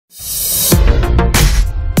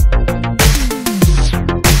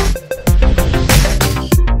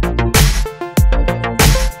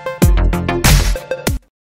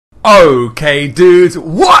Okay, dudes,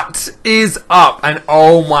 what is up? And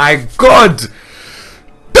oh my god,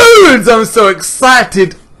 dudes, I'm so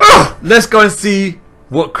excited. Let's go and see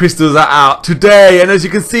what crystals are out today. And as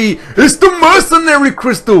you can see, it's the mercenary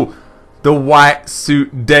crystal, the white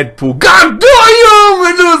suit Deadpool. God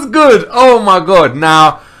damn, it looks good. Oh my god.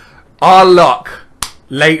 Now, our luck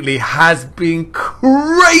lately has been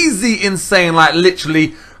crazy insane, like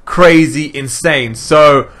literally crazy insane.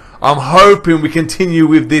 So I'm hoping we continue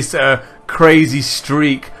with this crazy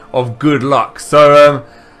streak of good luck. So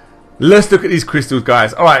let's look at these crystals,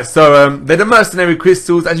 guys. Alright, so they're the mercenary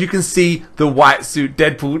crystals. As you can see, the white suit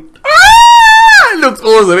Deadpool. Ah, it looks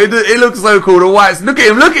awesome. It looks so cool. The whites. Look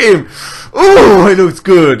at him. Look at him. Oh, it looks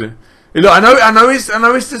good. Look, I know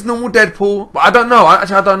it's just normal Deadpool, but I don't know.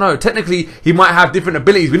 Actually, I don't know. Technically, he might have different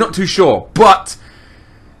abilities. We're not too sure, but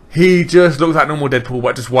he just looks like normal Deadpool,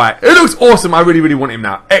 but just white. It looks awesome. I really want him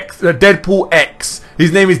now. Deadpool X.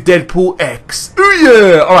 His name is Deadpool X. Ooh,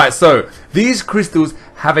 yeah. Alright, so these crystals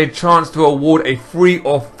have a chance to award a 3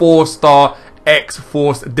 or 4 star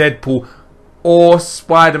X-Force Deadpool or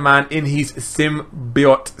Spider-Man in his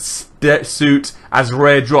symbiote suit as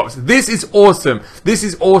rare drops. This is awesome. This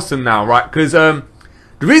is awesome now, right? Because the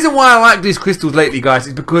reason why I like these crystals lately, guys,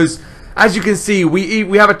 is because as you can see,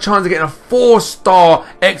 we have a chance of getting a 4-star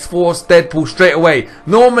X-Force Deadpool straight away.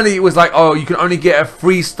 Normally it was like, oh, you can only get a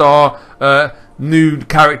 3-star new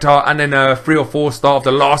character and then a 3 or 4 star of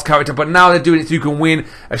the last character, but now they're doing it so you can win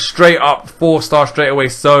a straight up 4-star straight away.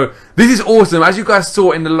 So this is awesome. As you guys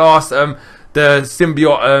saw in the last the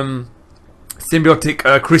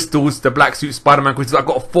symbiotic crystals, the black suit Spider-Man crystals, I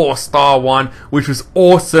got a 4-star one, which was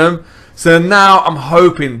awesome. So now I'm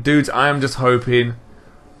hoping, dudes, I am just hoping,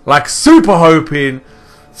 like super hoping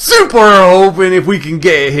if we can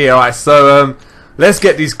get it here. Alright, so let's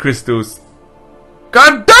get these crystals.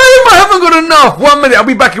 God damn, I haven't got enough. 1 minute, I'll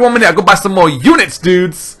be back in 1 minute. I got to buy some more units,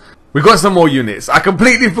 dudes. We got some more units. I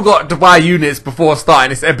completely forgot to buy units before starting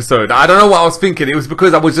this episode. I don't know what I was thinking. It was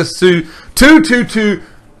because I was just too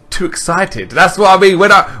excited. That's what I mean.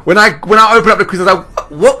 When I open up the crystals, I was like,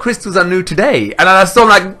 what crystals are new today? And then I saw, I'm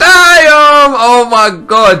like, damn! Oh my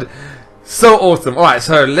god, so awesome. All right,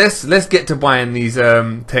 so let's get to buying these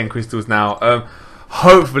 10 crystals now.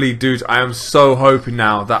 Hopefully, dudes, I am so hoping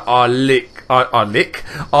now that our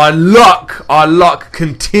luck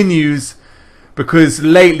continues, because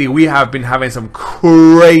lately we have been having some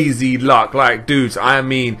crazy luck. Like, dudes, I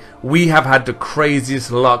mean, we have had the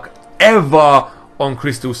craziest luck ever on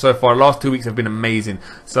crystals so far. The last 2 weeks have been amazing.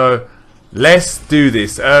 So let's do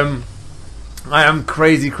this. I am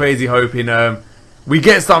crazy hoping we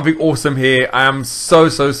get something awesome here. I am so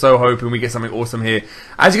hoping we get something awesome here.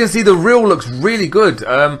 As you can see, the reel looks really good.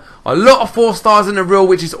 A lot of 4 stars in the reel,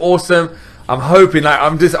 which is awesome. I'm hoping, like, I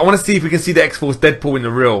want to see if we can see the X-Force Deadpool in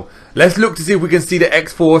the reel. Let's look to see if we can see the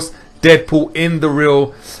X-Force Deadpool in the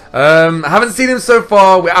reel. I haven't seen him so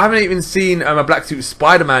far. I haven't even seen a black suit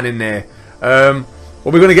Spider-Man in there.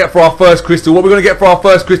 What we're going to get for our first crystal? What we're going to get for our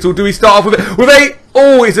first crystal? Do we start off with a?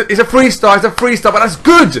 Oh, it's a 3-star. It's a 3-star, but that's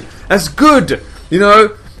good. That's good. You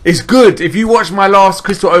know, it's good. If you watch my last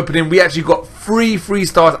crystal opening, we actually got 3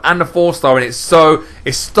 stars and a 4-star in it. So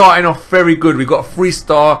it's starting off very good. We got a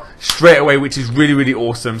 3-star straight away, which is really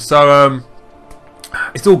awesome. So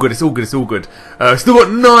it's all good. It's all good. It's all good. Still got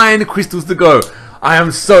 9 crystals to go. I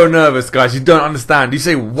am so nervous, guys. You don't understand. You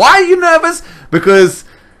say, why are you nervous? Because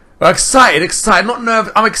I'm excited, not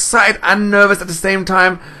nervous. I'm excited and nervous at the same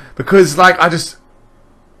time, because like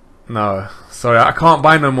no. Sorry, I can't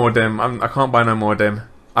buy no more of them. I can't buy no more of them.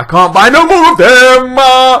 I can't buy no more of them.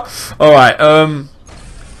 Alright,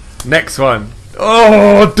 next one.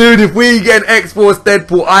 Oh, dude, if we get an X-Force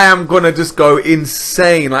Deadpool, I am gonna just go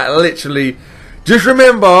insane. Like, literally. Just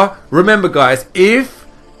remember, guys, if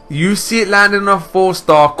you see it landing on a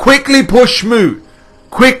 4-star, quickly push mute.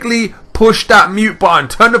 Quickly push that mute button.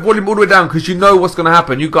 Turn the volume all the way down, because you know what's going to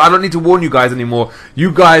happen. I don't need to warn you guys anymore.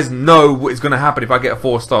 You guys know what is going to happen if I get a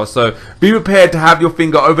 4-star. So be prepared to have your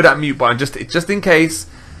finger over that mute button just in case.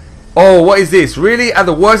 Oh, what is this? Really? At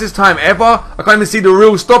the worstest time ever? I can't even see the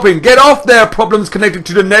reel stopping. Get off there. Problems connected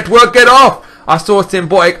to the network. Get off. I saw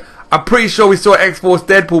Symbiotic. I'm pretty sure we saw X-Force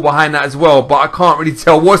Deadpool behind that as well, but I can't really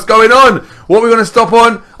tell what's going on. What are we going to stop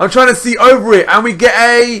on? I'm trying to see over it, and we get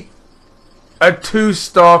a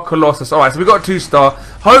 2-star Colossus. Alright, so we got a 2-star.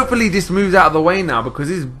 Hopefully this moves out of the way now, because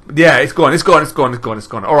it's gone.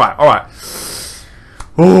 Alright.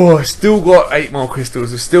 Oh, still got 8 more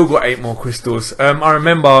crystals. We've still got 8 more crystals. I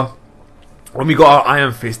remember when we got our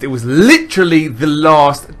Iron Fist, it was literally the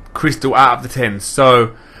last crystal out of the 10.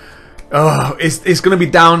 So it's going to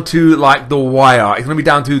be down to like the wire. It's going to be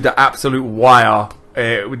down to the absolute wire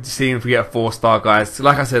seeing if we get a 4-star, guys. So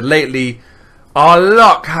like I said, lately our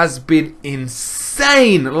luck has been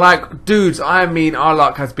insane. Like, dudes, I mean, our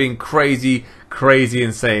luck has been crazy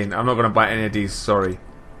insane. I'm not gonna buy any of these, sorry.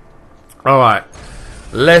 Alright,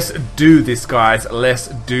 let's do this, guys. Let's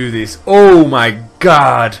do this. Oh my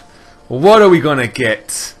god, what are we gonna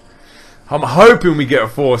get? I'm hoping we get a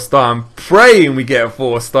 4-star. I'm praying we get a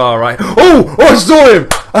 4-star, right? Oh, I saw him.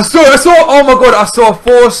 I saw. Oh my god, I saw a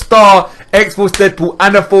 4-star X-Force Deadpool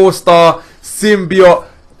and a 4-star symbiote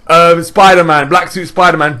Spider-Man, Black Suit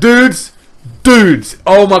Spider-Man. Dudes.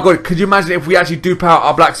 Oh my god, could you imagine if we actually dupe out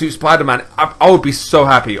our Black Suit Spider-Man? I would be so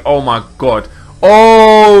happy. Oh my god.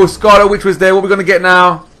 Oh, Scarlet Witch was there. What are we gonna get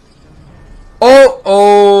now?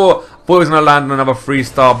 Oh. Thought it was going to land on another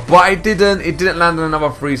 3-star, but it didn't. It didn't land on another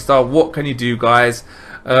 3-star. What can you do, guys?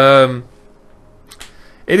 It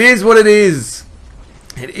is what it is.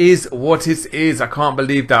 It is what it is. I can't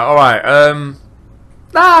believe that. Alright.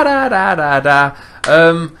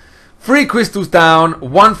 3 crystals down.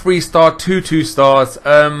 1 3-star. 2 2-stars.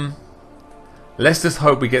 Let's just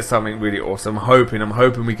hope we get something really awesome. I'm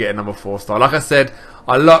hoping we get another 4-star. Like I said,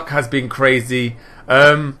 our luck has been crazy.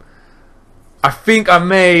 I think I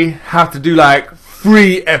may have to do like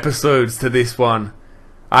 3 episodes to this one.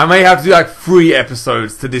 I may have to do like 3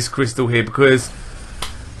 episodes to this crystal here because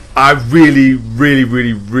I really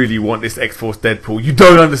want this X-Force Deadpool. You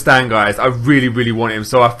don't understand, guys. I really want him.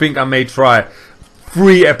 So I think I may try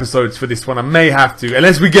 3 episodes for this one. I may have to,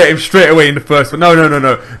 unless we get him straight away in the first one. No.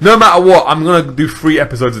 No matter what, I'm gonna do 3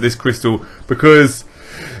 episodes of this crystal because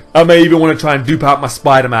I may even want to try and dupe out my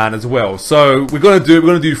Spider-Man as well. So we're gonna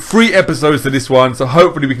do 3 episodes to this one. So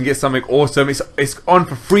hopefully we can get something awesome. It's on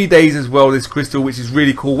for 3 days as well, this crystal, which is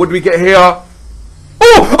really cool. What do we get here?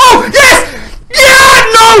 Oh yes! Yeah!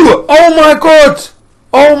 No! Oh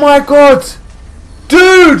my god!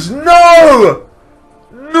 Dude, no!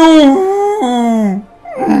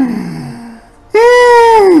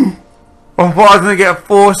 I thought I was gonna get a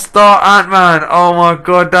 4-star Ant-Man. Oh my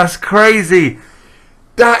god, that's crazy.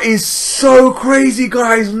 That is so crazy,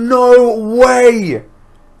 guys. No way.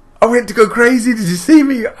 I went to go crazy. Did you see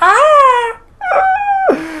me?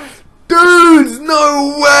 Dudes,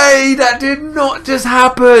 no way. That did not just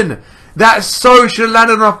happen. That so should have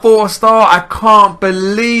landed on a 4-star. I can't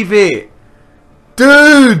believe it.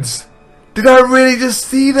 Dudes, did I really just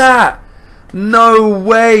see that? No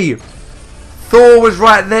way. Thor was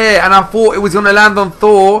right there, and I thought it was going to land on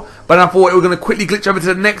Thor, but I thought it was going to quickly glitch over to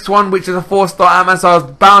the next one, which is a 4-star Ant-Man, so I was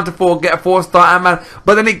bound to get a 4-star Ant-Man,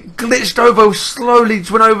 but then it glitched over slowly,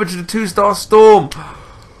 just went over to the 2-star Storm.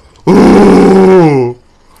 Ooh,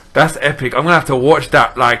 that's epic. I'm going to have to watch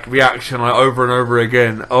that like reaction like over and over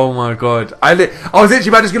again. Oh my god. I was literally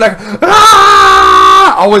about to just go like,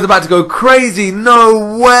 ah! I was about to go crazy.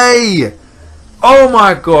 No way. Oh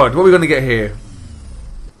my god. What are we going to get here?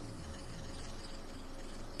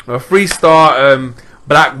 A 3-star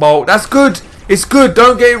Black Bolt. That's good. It's good.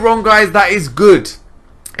 Don't get it wrong, guys. That is good.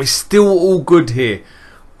 It's still all good here.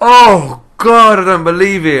 Oh god, I don't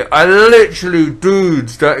believe it. I literally,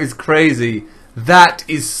 dudes, that is crazy. That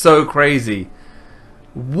is so crazy.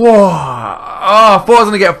 Whoa. Oh, I thought I was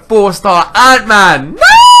going to get a 4-star Ant-Man.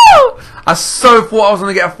 No! I so thought I was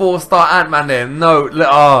going to get a 4-star Ant-Man there. No.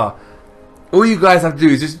 Oh. All you guys have to do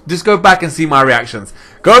is just go back and see my reactions.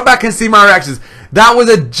 Go back and see my reactions. That was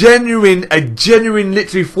a genuine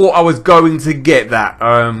literally thought I was going to get that.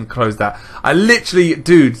 Close that. I literally,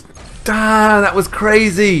 dude, damn, that was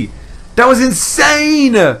crazy. That was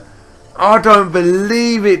insane. I don't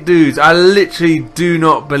believe it, dudes. I literally do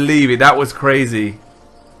not believe it. That was crazy.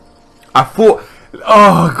 I thought,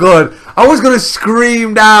 oh god, I was going to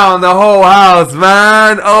scream down the whole house,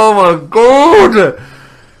 man. Oh my god.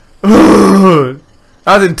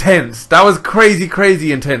 That was intense. That was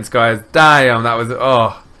crazy intense, guys. Damn, that was,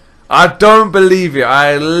 oh. I don't believe it.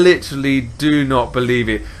 I literally do not believe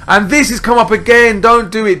it. And this has come up again.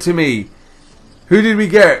 Don't do it to me. Who did we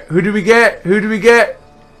get? Who did we get? Who did we get?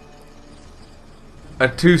 A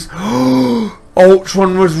 2...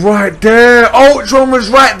 Ultron was right there. Ultron was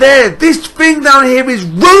right there. This thing down here is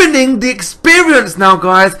ruining the experience now,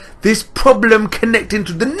 guys. This problem connecting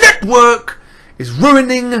to the network is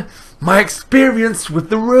ruining my experience with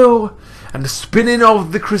the reel and the spinning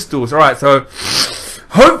of the crystals. Alright, so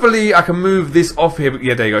hopefully I can move this off here.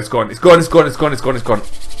 Yeah, there you go. It's gone. It's gone. It's gone. It's gone. It's gone. It's gone.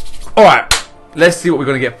 Alright, let's see what we're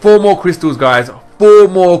going to get. 4 more crystals, guys. 4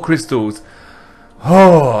 more crystals.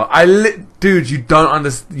 Oh, dude, you don't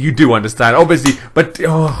understand. You do understand, obviously, but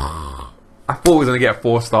oh, I thought we were going to get a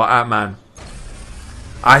 4-star Ant-Man.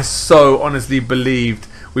 I so honestly believed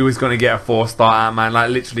we was going to get a 4-star Ant-Man. Like,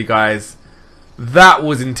 literally, guys. That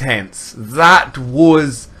was intense. That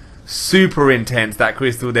was super intense, that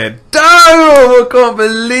crystal there. Oh, I can't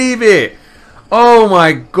believe it. Oh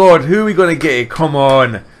my god, who are we going to get here? Come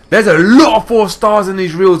on. There's a lot of 4 stars in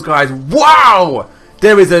these reels, guys. Wow.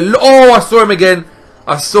 There is a lot. Oh, I saw him again.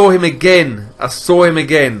 I saw him again. I saw him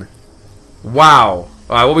again. Wow.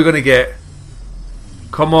 Alright, what are we going to get?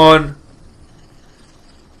 Come on.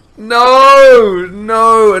 No.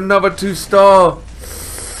 No, another 2-star.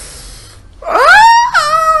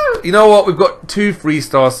 You know what? We've got 2 3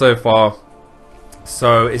 stars so far.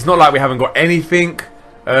 So it's not like we haven't got anything.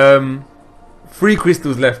 3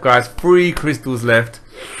 crystals left, guys. 3 crystals left.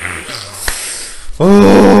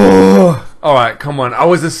 Oh. Alright, come on. I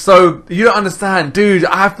was just so... You don't understand. Dude,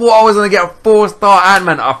 I thought I was going to get a 4-star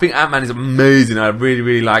Ant-Man. I think Ant-Man is amazing. I really,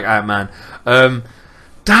 really like Ant-Man.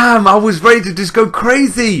 Damn, I was ready to just go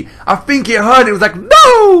crazy. I think it hurt. It was like,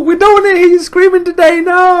 no, we don't want to hear you screaming today,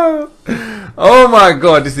 no. Oh my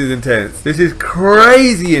god, this is intense. This is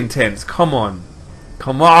crazy intense. Come on.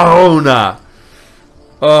 Come on.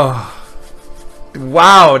 Oh.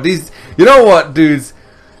 Wow. These, you know what, dudes?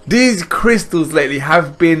 These crystals lately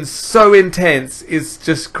have been so intense. It's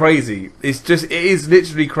just crazy. It is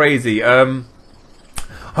literally crazy.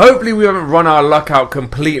 Hopefully we haven't run our luck out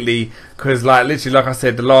completely, because literally, like I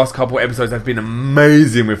said, the last couple episodes have been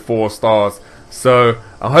amazing with 4 stars. So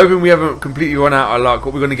I'm hoping we haven't completely run out our luck.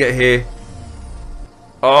 What we're gonna get here?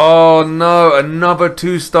 Oh no, another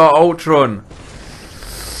 2-star Ultron.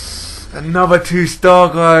 Another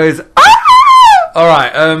 2-star, guys. Ah!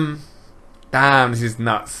 Alright, damn, this is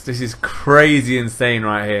nuts. This is crazy insane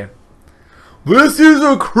right here. This is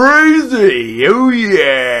a crazy. Oh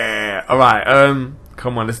yeah. Alright,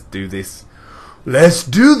 come on, let's do this. Let's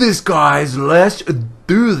do this, guys. Let's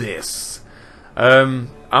do this. Oh,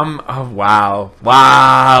 wow.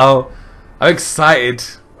 Wow. I'm excited.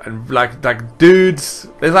 And like dudes,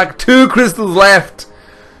 there's like 2 crystals left.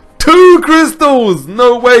 2 crystals.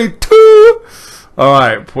 No way. 2.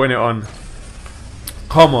 Alright, point it on.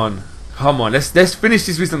 Come on. Come on. Let's finish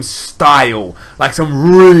this with some style. Like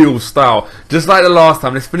some real style. Just like the last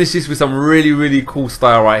time. Let's finish this with some really, really cool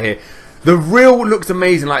style right here. The reel looks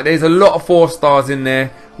amazing. Like, there's a lot of 4 stars in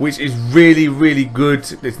there, which is really, really good.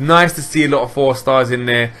 It's nice to see a lot of 4 stars in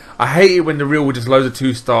there. I hate it when the reel with just loads of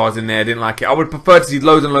 2 stars in there. I didn't like it. I would prefer to see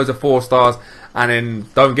loads and loads of 4 stars and then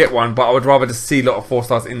don't get one, but I would rather just see a lot of 4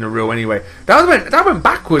 stars in the reel anyway. That went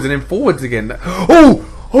backwards and then forwards again. Oh!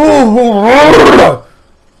 Oh!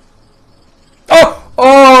 Oh!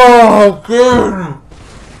 Oh!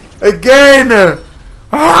 Again!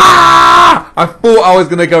 Ah! I thought I was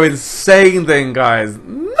gonna go insane then, guys.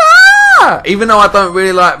 Nah! Even though I don't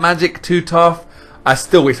really like magic too tough,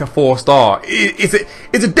 it's a 4-star. It's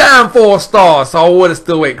a damn 4-star, so I would have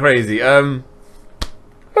still went crazy. I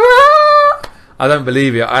don't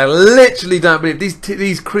believe it. I literally don't believe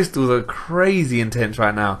these crystals are crazy intense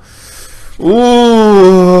right now.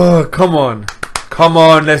 Ooh, come on, come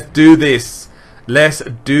on, let's do this. Let's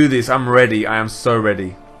do this. I'm ready. I am so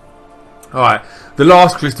ready. Alright, the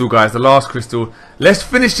last crystal, guys, the last crystal. Let's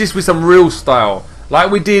finish this with some real style. Like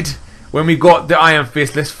we did when we got the Iron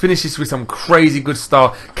Fist. Let's finish this with some crazy good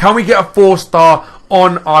style. Can we get a 4-star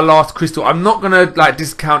on our last crystal? I'm not going to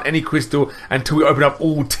discount any crystal until we open up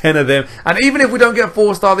all 10 of them. And even if we don't get a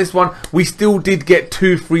 4-star this one, we still did get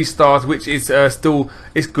 2 3 stars, which is still,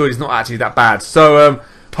 it's good. It's not actually that bad. So,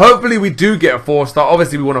 hopefully we do get a 4-star.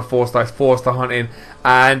 Obviously we want a 4-star. It's 4-star hunting.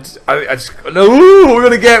 And I just... Ooh, what are we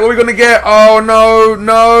going to get? What are we going to get? Oh, no.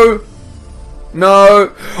 No.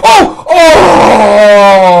 No. Oh!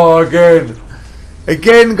 Oh! Again.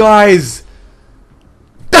 Again, guys.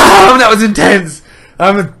 Damn, that was intense.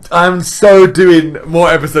 I'm so doing more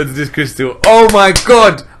episodes of this crystal. Oh, my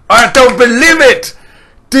God. I don't believe it.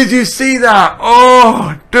 Did you see that?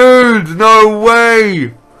 Oh, dude. No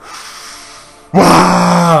way.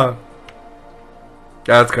 Wow.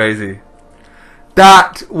 That's crazy.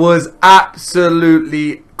 That was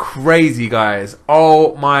absolutely crazy, guys.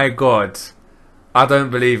 Oh my god. I don't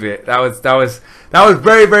believe it. That was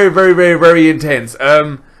very, very, very, very, very intense.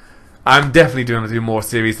 I'm definitely going to do more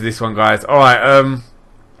series to this one, guys. Alright,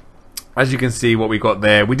 as you can see what we got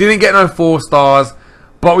there. We didn't get no 4 stars,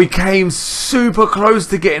 but we came super close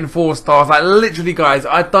to getting 4 stars. Like literally, guys,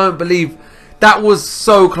 I don't believe that was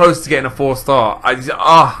so close to getting a 4-star.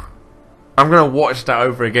 I'm gonna watch that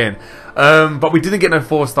over again. But we didn't get no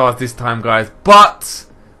 4 stars this time, guys. But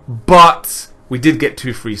we did get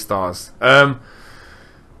 2 3 stars. I'm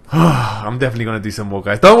definitely gonna do some more,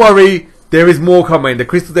 guys. Don't worry, there is more coming. The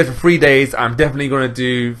crystal's there for 3 days. I'm definitely gonna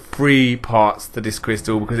do 3 parts to this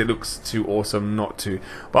crystal because it looks too awesome not to.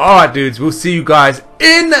 But alright, dudes, we'll see you guys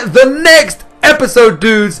in the next episode,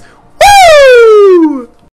 dudes. Woo!